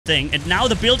thing. And now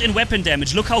the built-in weapon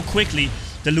damage. Look how quickly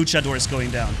the luchador is going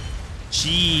down.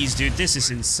 Jeez, dude, this is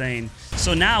insane.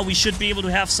 So now we should be able to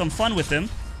have some fun with him.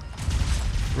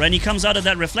 When he comes out of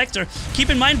that reflector. Keep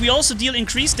in mind, we also deal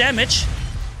increased damage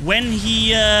when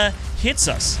he hits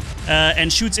us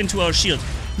and shoots into our shield.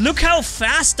 Look how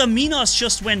fast the Minos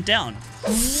just went down.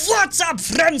 What's up,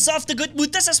 friends of the good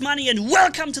mood? This is Manni, and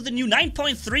welcome to the new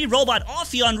 9.3 robot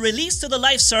Ophion released to the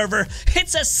live server.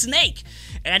 It's a snake,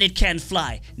 and it can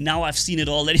fly. Now I've seen it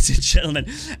all, ladies and gentlemen.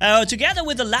 Together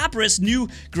with the Lapras new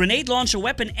grenade launcher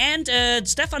weapon and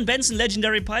Stefan Benson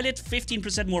legendary pilot,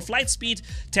 15% more flight speed,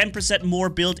 10% more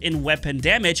built-in weapon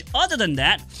damage. Other than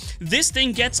that, this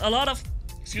thing gets a lot of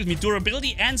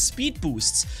durability and speed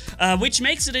boosts, which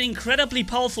makes it an incredibly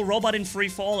powerful robot in free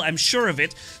fall, I'm sure of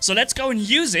it. So let's go and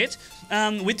use it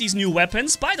with these new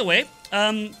weapons. By the way,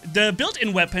 the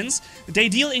built-in weapons, they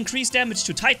deal increased damage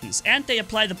to Titans, and they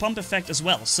apply the bump effect as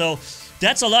well. So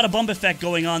that's a lot of bump effect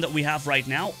going on that we have right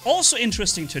now. Also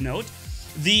interesting to note,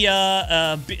 the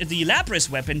Lapras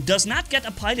weapon does not get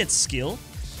a pilot skill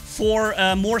for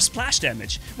more splash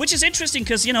damage, which is interesting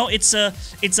because, you know, I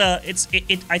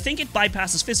think it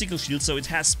bypasses physical shield, so it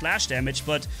has splash damage,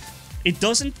 but it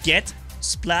doesn't get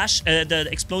splash, the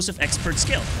explosive expert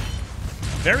skill.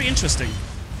 Very interesting.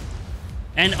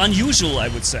 And unusual, I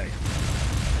would say.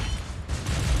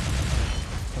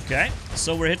 Okay,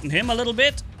 so we're hitting him a little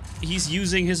bit. He's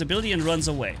using his ability and runs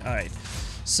away. Alright,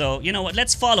 so, you know what,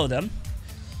 let's follow them.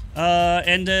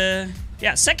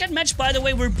 Yeah, second match, by the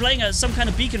way, we're playing some kind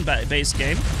of beacon-based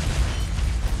game.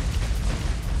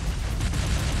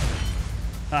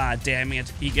 Ah, damn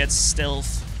it. He gets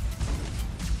stealth.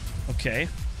 Okay.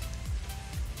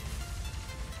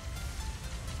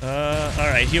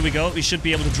 Alright, here we go. We should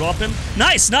be able to drop him.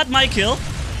 Nice! Not my kill!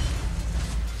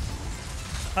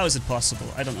 How is it possible?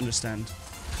 I don't understand.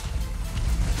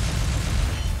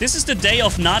 This is the day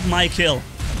of not my kill.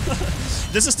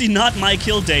 This is the not my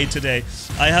kill day today.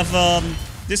 I have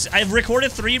I've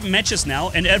recorded 3 matches now,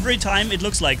 and every time it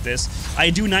looks like this. I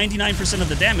do 99% of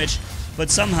the damage, but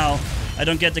somehow I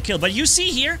don't get the kill. But you see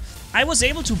here, I was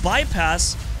able to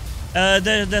bypass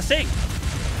the thing.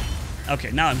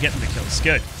 Okay, now I'm getting the kills.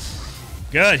 Good.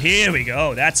 Good, here we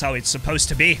go. That's how it's supposed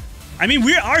to be. I mean,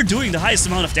 we are doing the highest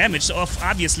amount of damage, so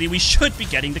obviously we should be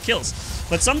getting the kills.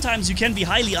 But sometimes you can be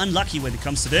highly unlucky when it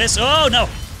comes to this. Oh, no!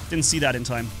 Didn't see that in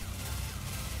time.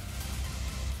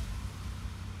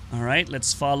 Alright,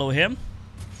 let's follow him.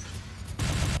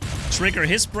 Trigger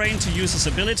his brain to use his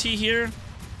ability here.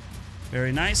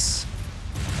 Very nice.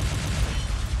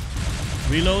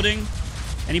 Reloading.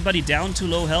 Anybody down to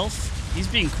low health? He's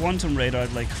being quantum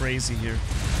radared like crazy here.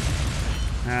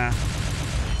 Ah.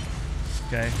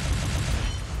 Okay.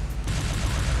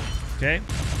 Okay.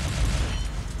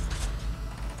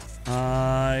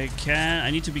 I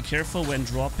need to be careful when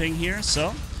dropping here,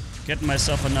 so get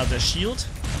myself another shield.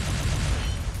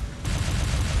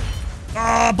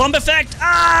 Ah, bump effect!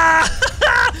 Ah!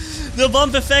 The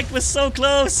bump effect was so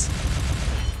close.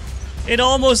 It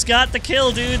almost got the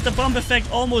kill, dude. The bump effect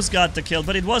almost got the kill,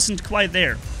 but it wasn't quite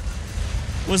there.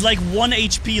 It was like 1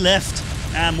 HP left.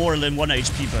 Ah, more than 1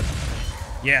 HP, but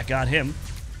yeah, got him.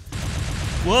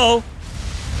 Whoa.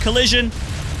 Collision.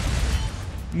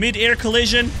 Mid-air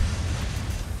collision.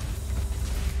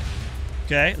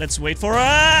 Okay, let's wait for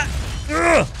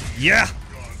yeah.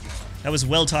 That was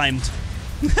well timed.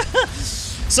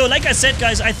 So, like I said,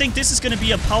 guys, I think this is going to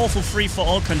be a powerful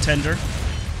free-for-all contender.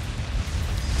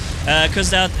 Because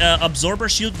that absorber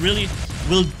shield really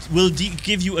will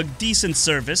give you a decent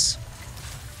service.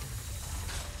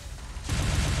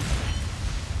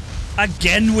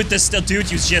 Again with the stealth.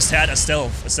 Dude, you just had a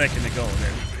stealth a second ago.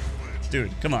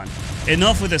 Dude, come on.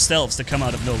 Enough with the stealths that come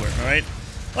out of nowhere, alright?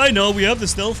 I know, we have the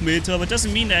stealth meta, but it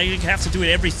doesn't mean that you have to do it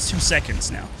every 2 seconds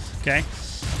now. Okay?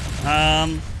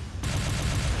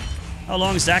 How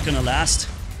long is that gonna last?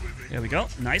 There we go.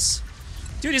 Nice.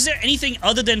 Dude, is there anything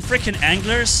other than frickin'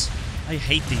 anglers? I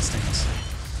hate these things.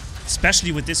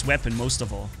 Especially with this weapon, most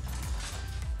of all.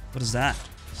 What is that?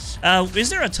 Is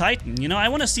there a Titan? You know, I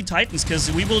want to see Titans, because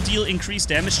we will deal increased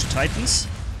damage to Titans.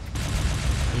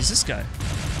 What is this guy?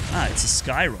 Ah, it's a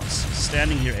Skyros.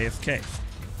 Standing here AFK.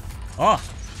 Oh.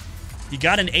 He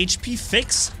got an HP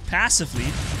fix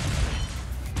passively.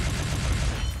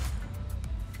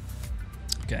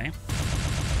 Okay.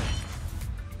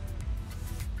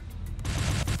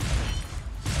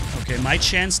 Okay, my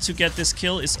chance to get this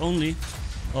kill is only...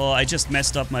 Oh, I just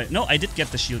messed up my... No, I did get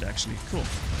the shield, actually. Cool.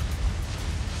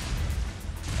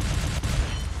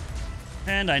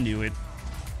 And I knew it.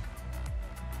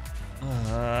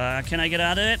 Can I get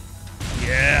out of it?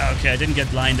 Yeah, okay, I didn't get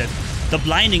blinded. The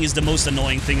blinding is the most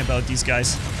annoying thing about these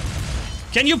guys.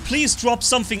 Can you please drop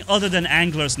something other than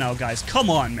anglers now, guys? Come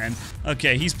on, man.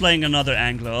 Okay, he's playing another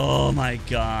angler. Oh my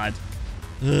god.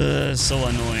 Ugh, so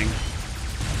annoying.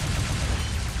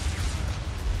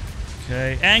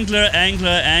 Okay, angler,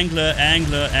 angler, angler,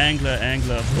 angler, angler,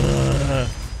 angler. Ugh.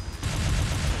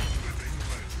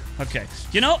 Okay,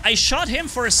 you know, I shot him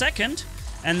for a second,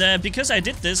 and because I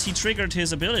did this, he triggered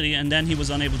his ability, and then he was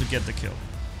unable to get the kill.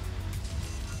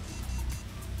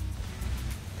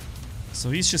 So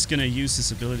he's just gonna use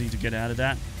his ability to get out of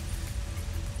that.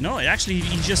 No, actually,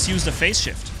 he just used a phase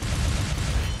shift.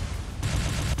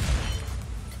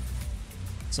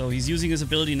 So he's using his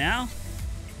ability now.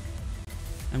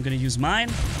 I'm gonna use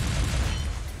mine.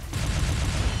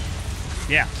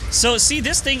 Yeah, so see,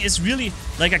 this thing is really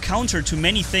like a counter to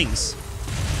many things.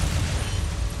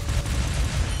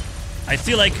 I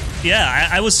feel like, yeah,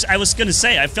 I was gonna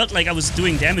say, I felt like I was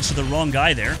doing damage to the wrong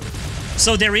guy there.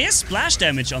 So there is splash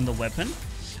damage on the weapon.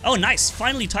 Oh, nice.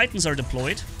 Finally, Titans are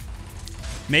deployed.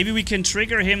 Maybe we can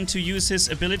trigger him to use his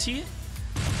ability.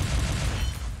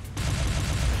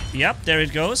 Yep, there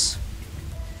it goes.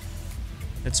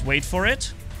 Let's wait for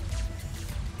it.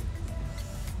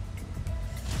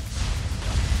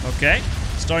 Okay,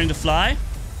 starting to fly.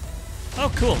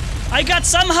 Oh, cool. I got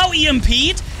somehow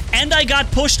EMP'd, and I got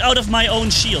pushed out of my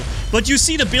own shield. But you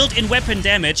see the built-in weapon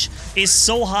damage is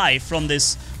so high from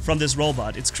this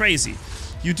robot. It's crazy.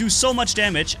 You do so much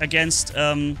damage against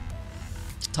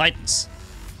Titans.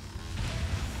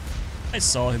 I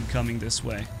saw him coming this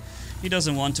way. He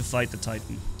doesn't want to fight the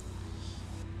Titan.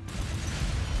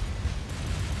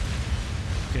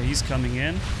 Okay, he's coming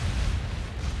in.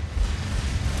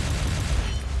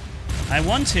 I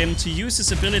want him to use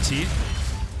his ability.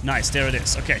 Nice, there it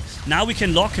is. Okay, now we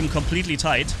can lock him completely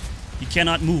tight. He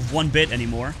cannot move one bit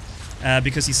anymore.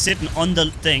 Because he's sitting on the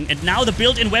thing. And now the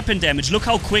built-in weapon damage. Look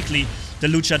how quickly the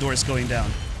luchador is going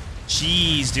down.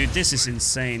 Jeez, dude, this is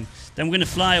insane. Then we're gonna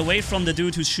fly away from the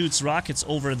dude who shoots rockets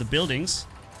over the buildings.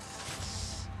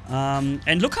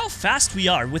 And look how fast we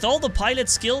are. With all the pilot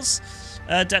skills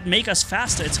that make us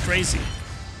faster, it's crazy.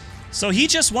 So he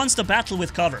just wants to battle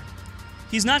with cover.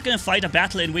 He's not gonna fight a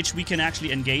battle in which we can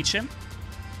actually engage him.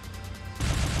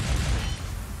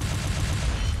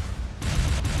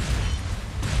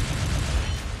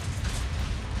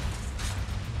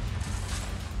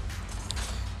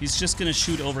 He's just gonna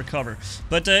shoot over cover.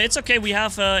 But it's okay, we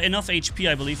have enough HP,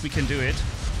 I believe we can do it.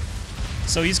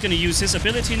 So he's gonna use his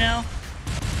ability now.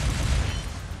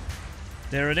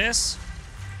 There it is.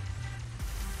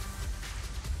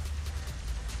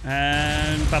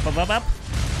 And bop bop bop bop.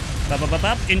 Bop bop bop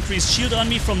bop. Increased shield on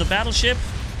me from the battleship.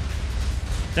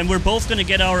 Then we're both gonna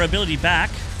get our ability back,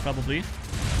 probably.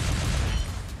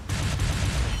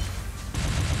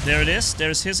 There it is,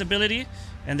 there's his ability.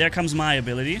 And there comes my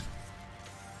ability.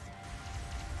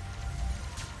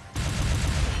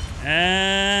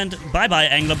 And bye-bye,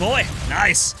 Angler Boy.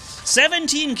 Nice.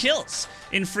 17 kills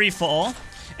in free-for-all.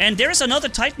 And there's another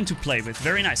Titan to play with.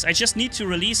 Very nice. I just need to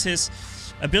release his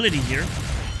ability here.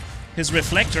 His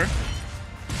reflector.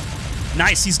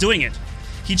 Nice, he's doing it.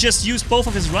 He just used both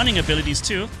of his running abilities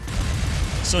too.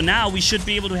 So now we should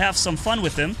be able to have some fun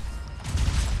with him.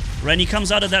 When he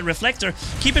comes out of that reflector.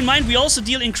 Keep in mind, we also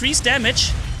deal increased damage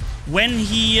when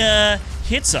he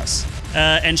hits us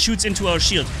and shoots into our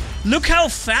shield. Look how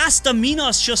fast the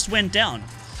Minos just went down.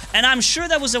 And I'm sure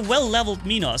that was a well-leveled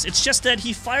Minos. It's just that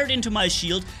he fired into my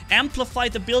shield,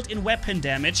 amplified the built-in weapon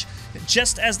damage,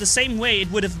 just as the same way it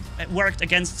would have worked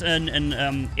against an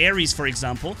Ares, for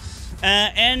example.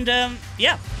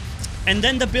 Yeah. And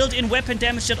then the built-in weapon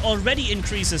damage that already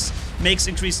increases makes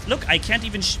increase. Look, I can't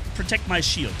even protect my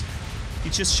shield. He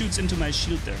just shoots into my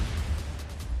shield there.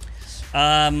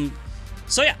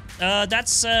 So yeah.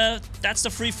 That's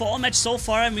the free-for-all match so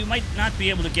far, and we might not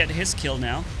be able to get his kill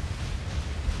now.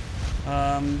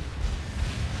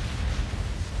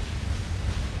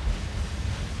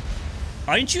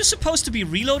 Aren't you supposed to be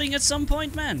reloading at some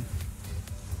point, man?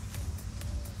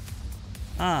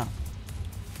 Ah.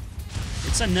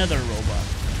 It's another robot.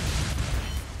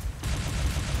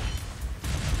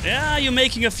 Yeah, you're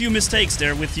making a few mistakes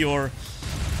there with your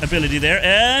ability there,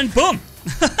 and boom!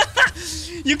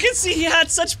 You can see he had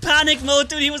such panic mode,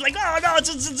 dude. He was like, oh no,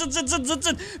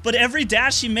 but every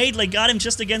dash he made like got him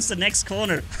just against the next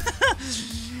corner.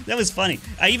 That was funny.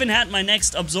 I even had my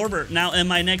next absorber now and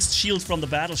my next shield from the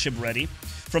battleship ready,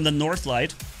 from the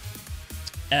Northlight.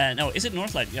 No, is it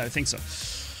Northlight? Yeah, I think so.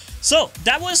 So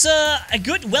that was a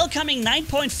good welcoming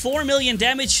 9.4 million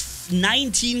damage,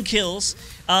 19 kills.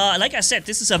 Like I said,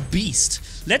 this is a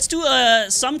beast. Let's do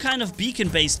some kind of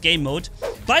beacon-based game mode.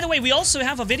 By the way, we also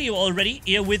have a video already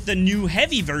here with the new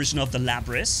heavy version of the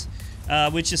Labris,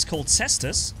 which is called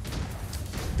Cestus.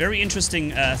 Very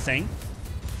interesting thing.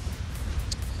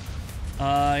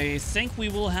 I think we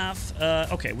will have...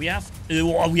 okay, we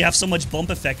have so much bump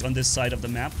effect on this side of the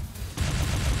map.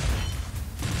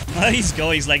 He's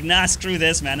going. He's like, nah, screw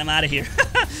this, man. I'm out of here.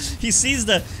 He sees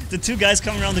the two guys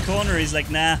coming around the corner. He's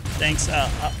like, nah, thanks.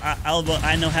 I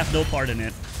have no part in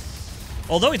it.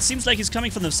 Although it seems like he's coming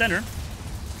from the center.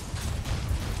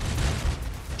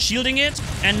 Shielding it,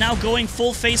 and now going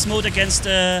full face mode against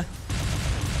the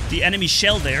enemy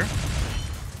shell there.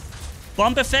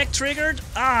 Bump effect triggered.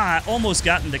 Ah, almost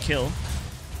gotten the kill.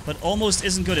 But almost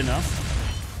isn't good enough.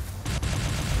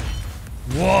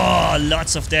 Whoa,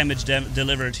 lots of damage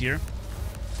delivered here.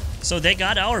 So they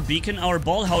got our beacon. Our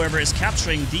ball, however, is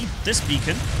capturing this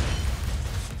beacon.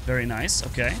 Very nice,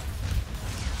 okay.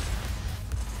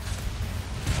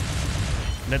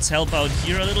 Let's help out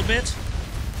here a little bit.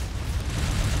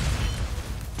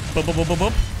 Boop, boop, boop,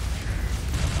 boop, boop.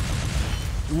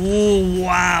 Ooh,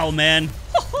 wow, man.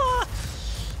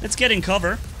 Let's get in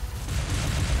cover.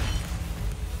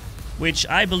 Which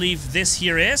I believe this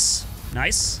here is.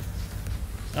 Nice.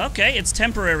 Okay, it's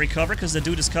temporary cover because the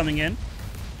dude is coming in.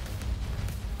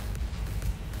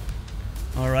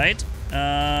 Alright.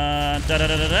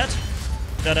 Da-da-da-da-dat.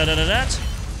 Da-da-da-da-dat.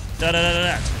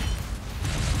 Da-da-da-da-dat.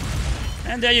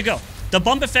 And there you go. The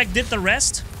bump effect did the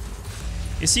rest.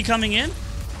 Is he coming in?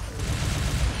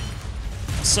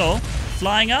 So,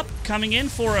 flying up, coming in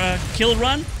for a kill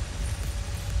run.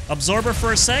 Absorber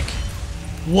for a sec.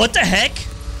 What the heck?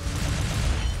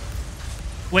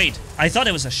 Wait, I thought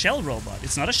it was a shell robot.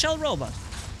 It's not a shell robot.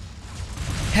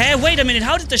 Hey, wait a minute.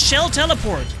 How did the shell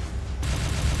teleport?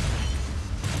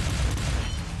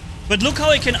 But look how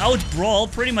I can out-brawl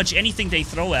pretty much anything they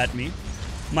throw at me.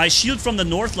 My shield from the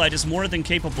north light is more than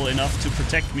capable enough to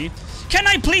protect me. Can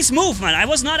I please move, man? I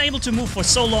was not able to move for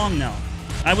so long now.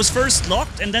 I was first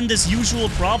locked, and then this usual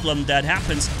problem that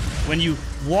happens when you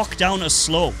walk down a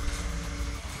slope.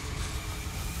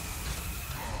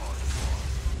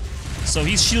 So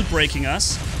he's shield breaking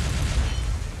us.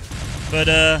 But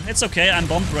it's okay, I'm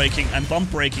bump breaking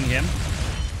him.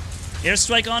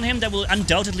 Airstrike on him that will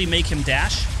undoubtedly make him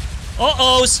dash.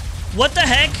 Uh-ohs! What the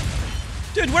heck?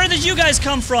 Dude, where did you guys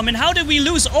come from? And how did we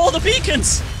lose all the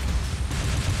beacons?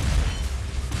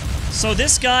 So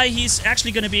this guy, he's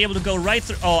actually gonna be able to go right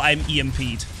through... Oh, I'm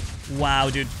EMP'd. Wow,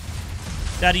 dude.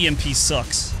 That EMP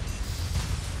sucks.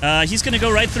 He's gonna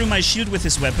go right through my shield with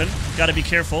his weapon. Gotta be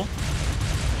careful.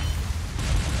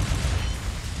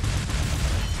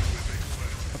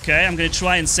 Okay, I'm gonna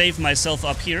try and save myself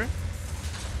up here.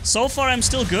 So far, I'm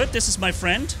still good. This is my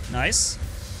friend. Nice.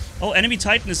 Oh, enemy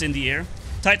Titan is in the air.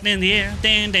 Titan in the air.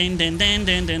 Dan, dan, dan, dan,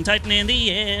 dan, dan. Titan in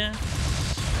the air.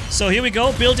 So here we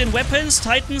go. Built-in weapons.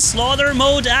 Titan slaughter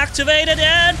mode activated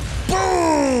and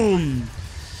boom!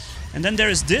 And then there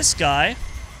is this guy.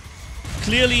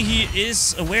 Clearly, he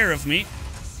is aware of me.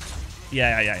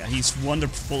 Yeah. He's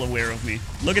wonderful aware of me.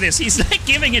 Look at this. He's like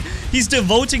giving it... He's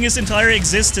devoting his entire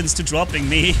existence to dropping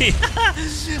me.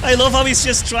 I love how he's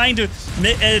just trying to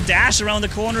dash around the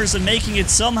corners and making it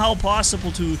somehow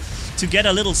possible to get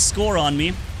a little score on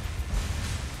me.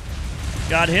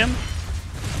 Got him.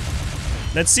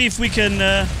 Let's see if we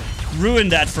can ruin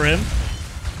that for him.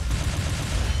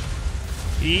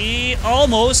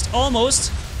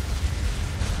 Almost.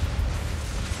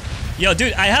 Yo,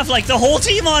 dude, I have like the whole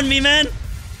team on me, man.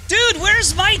 Dude,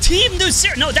 where's my team?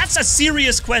 No, that's a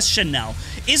serious question now.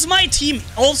 Is my team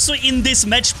also in this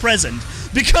match present?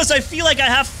 Because I feel like I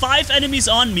have 5 enemies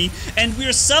on me and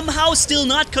we're somehow still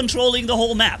not controlling the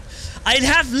whole map. I'd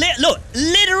have, look,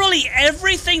 literally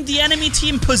everything the enemy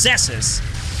team possesses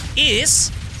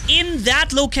is in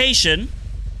that location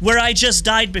where I just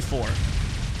died before.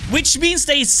 Which means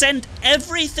they sent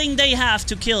everything they have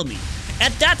to kill me.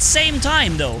 At that same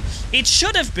time, though, it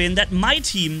should have been that my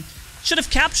team should have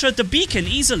captured the beacon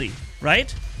easily,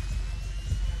 right?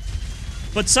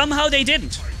 But somehow they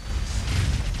didn't.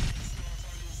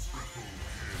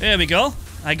 There we go.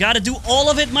 I gotta do all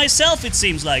of it myself, it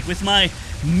seems like, with my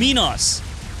Minos.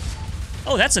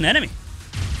 Oh, that's an enemy.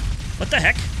 What the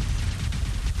heck?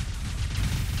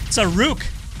 It's a Rook.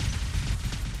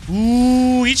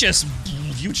 Ooh, you just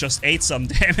ate some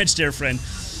damage there, friend.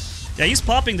 Yeah, he's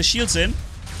popping the shields in.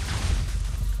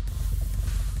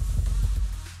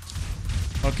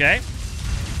 Okay.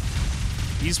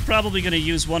 He's probably gonna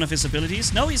use one of his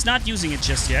abilities. No, he's not using it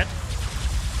just yet.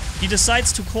 He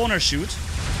decides to corner shoot,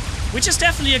 which is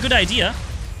definitely a good idea.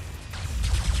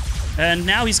 And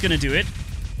now he's gonna do it.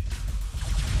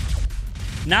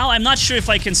 Now I'm not sure if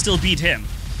I can still beat him.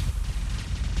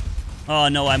 Oh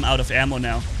no, I'm out of ammo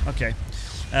now. Okay.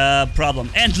 Problem.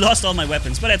 And lost all my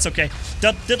weapons, but that's okay.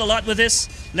 Did a lot with this.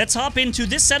 Let's hop into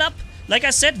this setup. Like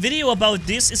I said, video about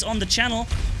this is on the channel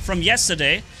from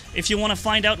yesterday. If you want to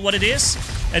find out what it is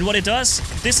and what it does,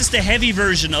 this is the heavy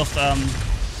version of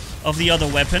the other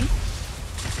weapon.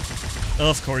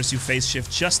 Of course, you phase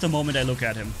shift just the moment I look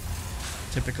at him.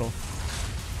 Typical.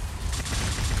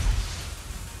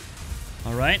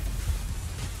 Alright.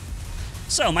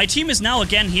 So, my team is now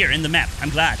again here in the map. I'm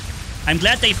glad. I'm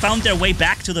glad they found their way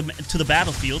back to the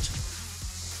battlefield.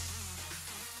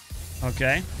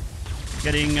 Okay.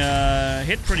 Getting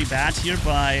hit pretty bad here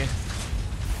by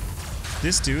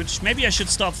this dude. Maybe I should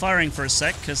stop firing for a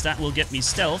sec, because that will get me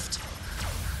stealthed.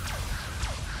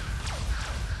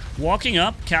 Walking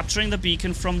up, capturing the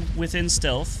beacon from within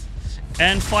stealth,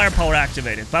 and firepower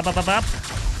activated. Bop, bop, bop, bop.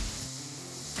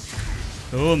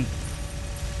 Boom.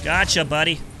 Gotcha,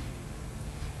 buddy.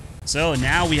 So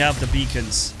now we have the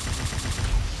beacons.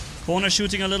 Corner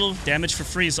shooting a little, damage for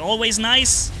free is always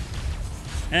nice.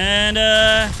 And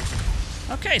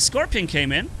okay, Scorpion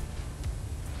came in.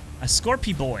 A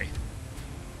Scorpy boy.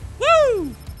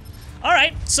 Woo!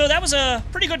 Alright, so that was a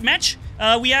pretty good match.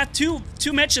 We had two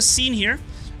matches seen here.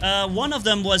 One of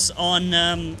them was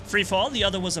on free fall, the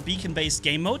other was a beacon-based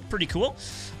game mode. Pretty cool.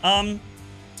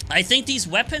 I think these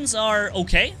weapons are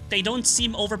okay. They don't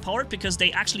seem overpowered because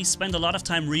they actually spend a lot of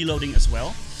time reloading as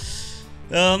well.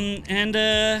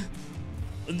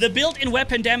 The built-in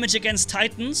weapon damage against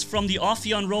Titans from the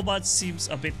Ophion robot seems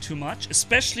a bit too much,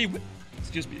 especially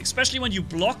when you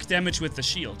block damage with the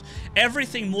shield.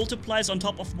 Everything multiplies on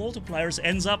top of multipliers,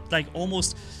 ends up like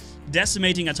almost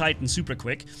decimating a Titan super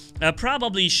quick.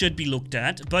 Probably should be looked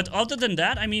at, but other than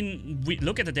that, I mean,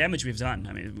 look at the damage we've done.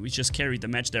 I mean, we just carried the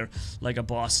match there like a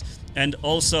boss. And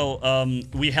also,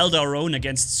 we held our own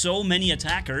against so many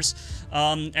attackers.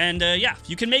 Yeah,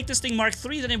 you can make this thing Mark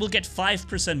 3, then it will get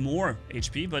 5% more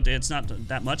HP, but it's not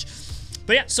that much.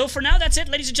 But yeah, so for now, that's it,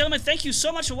 ladies and gentlemen. Thank you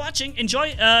so much for watching.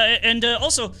 Enjoy,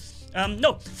 also...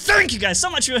 thank you guys so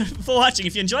much for watching.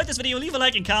 If you enjoyed this video, leave a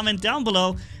like and comment down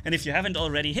below. And if you haven't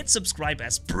already, hit subscribe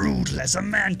as brutal as a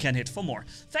man can hit for more.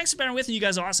 Thanks for bearing with me. You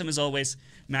guys are awesome as always.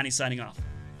 Manni signing off.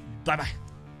 Bye-bye.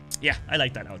 Yeah, I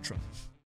like that outro.